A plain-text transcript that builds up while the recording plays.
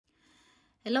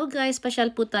Hello guys,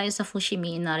 pasyal po tayo sa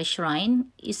Fushimi Inari Shrine.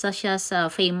 Isa siya sa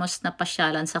famous na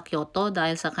pasyalan sa Kyoto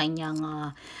dahil sa kanyang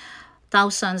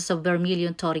thousands of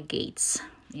vermilion Torii gates.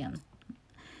 Yan.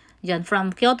 Diyan,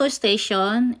 from Kyoto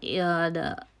Station,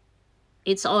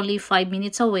 it's only 5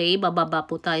 minutes away. Bababa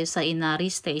po tayo sa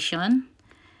Inari Station.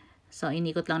 So,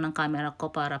 inikot lang ng camera ko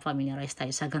para familiarize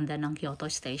tayo sa ganda ng Kyoto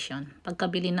Station.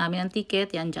 Pagkabili namin ng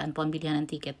ticket, yan dyan po ang bilihan ng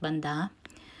ticket banda.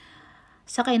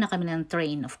 Sakay na kami ng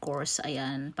train, of course.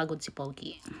 Ayan, pagod si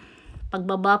Pogi.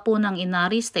 Pagbaba po ng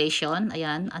Inari Station,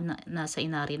 ayan, nasa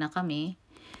Inari na kami.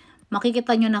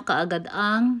 Makikita nyo na kaagad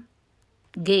ang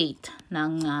gate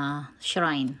ng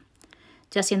shrine.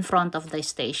 Just in front of the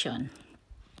station.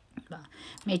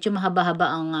 Medyo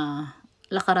mahaba-haba ang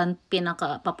lakaran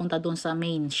papunta dun sa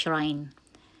main shrine.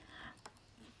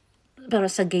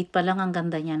 Pero sa gate pa lang, ang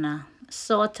ganda niya na.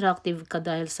 So attractive ka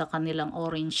dahil sa kanilang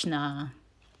orange na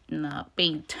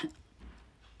paint.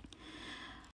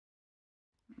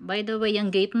 By the way, yung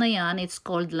gate na yan, it's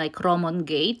called like Roman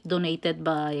Gate, donated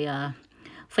by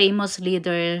famous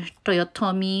leader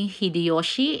Toyotomi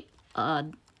Hideyoshi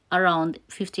around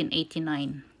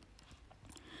 1589.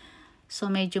 So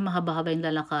medyo mahaba-haba yung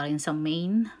lalakarin sa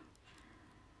main.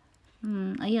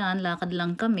 Ayan, lakad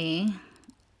lang kami.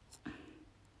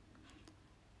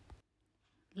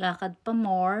 Lakad pa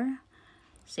more.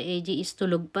 Si AJ is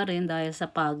tulog pa rin dahil sa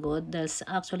pagod. Dahil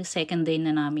actually second day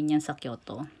na namin yan sa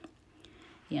Kyoto.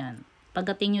 Yan.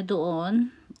 Pagdating nyo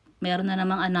doon, meron na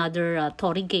namang another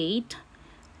Torii gate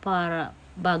para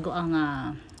bago ang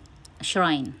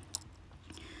shrine.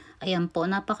 Ayan po,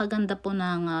 napakaganda po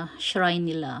ng shrine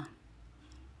nila.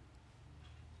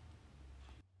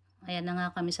 Ayan na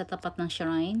nga kami sa tapat ng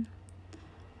shrine.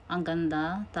 Ang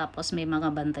ganda. Tapos may mga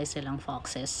bantay silang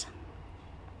foxes.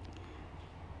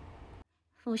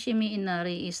 Fushimi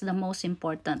Inari is the most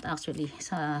important actually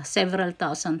sa several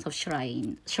thousands of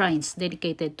shrines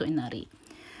dedicated to Inari,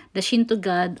 the Shinto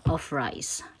god of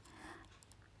rice.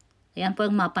 Ayan po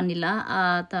ang mapa nila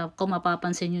at kung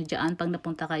mapapansin nyo dyan, pag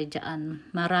napunta kayo dyan,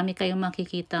 marami kayong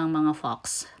makikita ang mga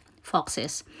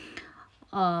foxes.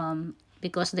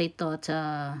 Because they thought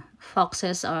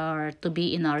foxes are to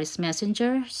be Inari's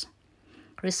messengers,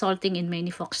 resulting in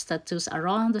many fox statues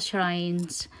around the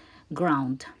shrine's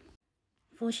ground.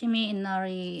 Fushimi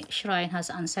Inari Shrine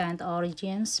has ancient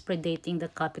origins, predating the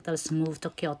capital's move to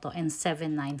Kyoto in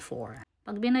 794.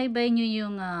 Pag binaybay nyo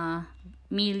yung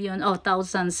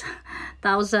thousands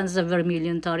of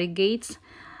vermilion Torii gates,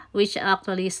 which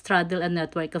actually straddle a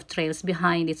network of trails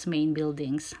behind its main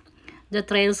buildings. The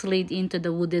trails lead into the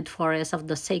wooded forest of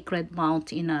the sacred Mount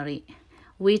Inari,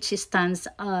 which stands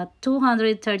at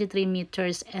 233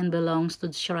 meters and belongs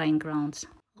to the shrine grounds.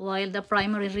 While the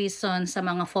primary reason sa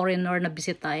mga foreigner na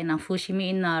bisitahin ng Fushimi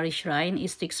Inari Shrine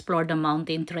is to explore the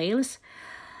mountain trails,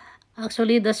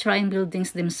 actually the shrine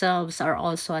buildings themselves are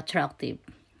also attractive.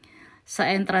 Sa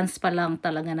entrance pa lang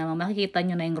talaga naman makikita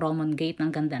nyo na yung Roman Gate,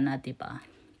 ng ganda na, diba?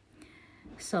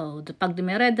 So, pag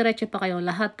dumire-diretso pa kayo,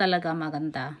 lahat talaga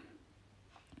maganda.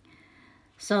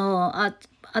 So, at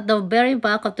the very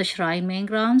back of the shrine main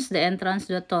grounds, the entrance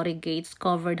to the Torii gates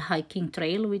covered hiking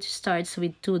trail which starts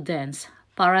with two dens.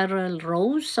 Parallel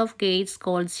rows of gates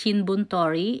called Shinbun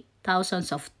Torii,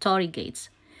 thousands of Torii gates.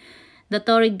 The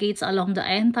Torii gates along the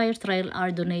entire trail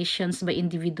are donations by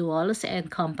individuals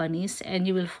and companies, and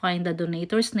you will find the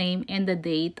donator's name and the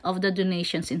date of the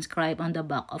donations inscribed on the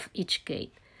back of each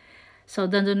gate. So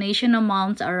the donation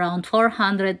amounts around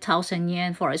 400,000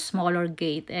 yen for a smaller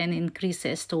gate and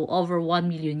increases to over 1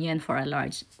 million yen for a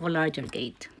larger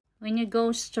gate. When you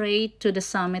go straight to the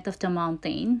summit of the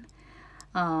mountain,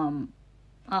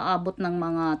 aabot ng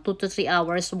mga 2 to 3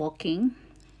 hours walking.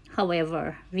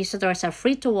 However, visitors are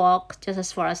free to walk just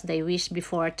as far as they wish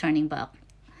before turning back.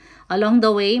 Along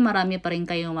the way, marami pa rin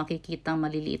kayong makikitang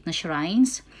maliliit na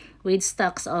shrines with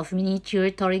stacks of miniature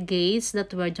Torii gates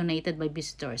that were donated by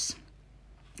visitors.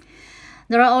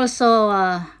 There are also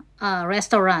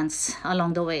restaurants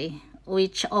along the way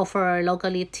which offer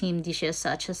locally themed dishes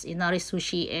such as Inari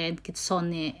sushi and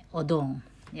kitsune odong,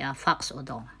 fox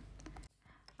odong.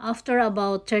 After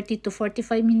about 30 to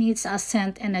 45 minutes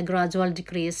ascent and a gradual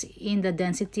decrease in the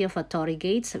density of a Torii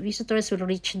gates, visitors will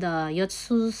reach the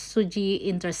Yotsusuji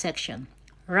intersection,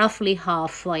 roughly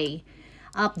halfway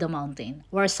up the mountain,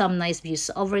 where some nice views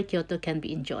over Kyoto can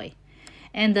be enjoyed.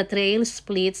 And the trail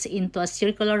splits into a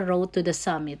circular road to the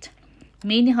summit.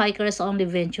 Many hikers only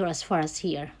venture as far as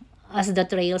here, as the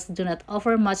trails do not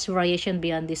offer much variation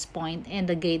beyond this point and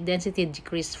the gate density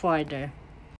decreases further.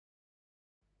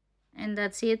 And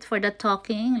that's it for the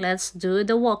talking. Let's do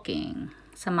the walking.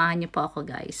 Samahan niyo po ako,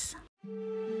 guys.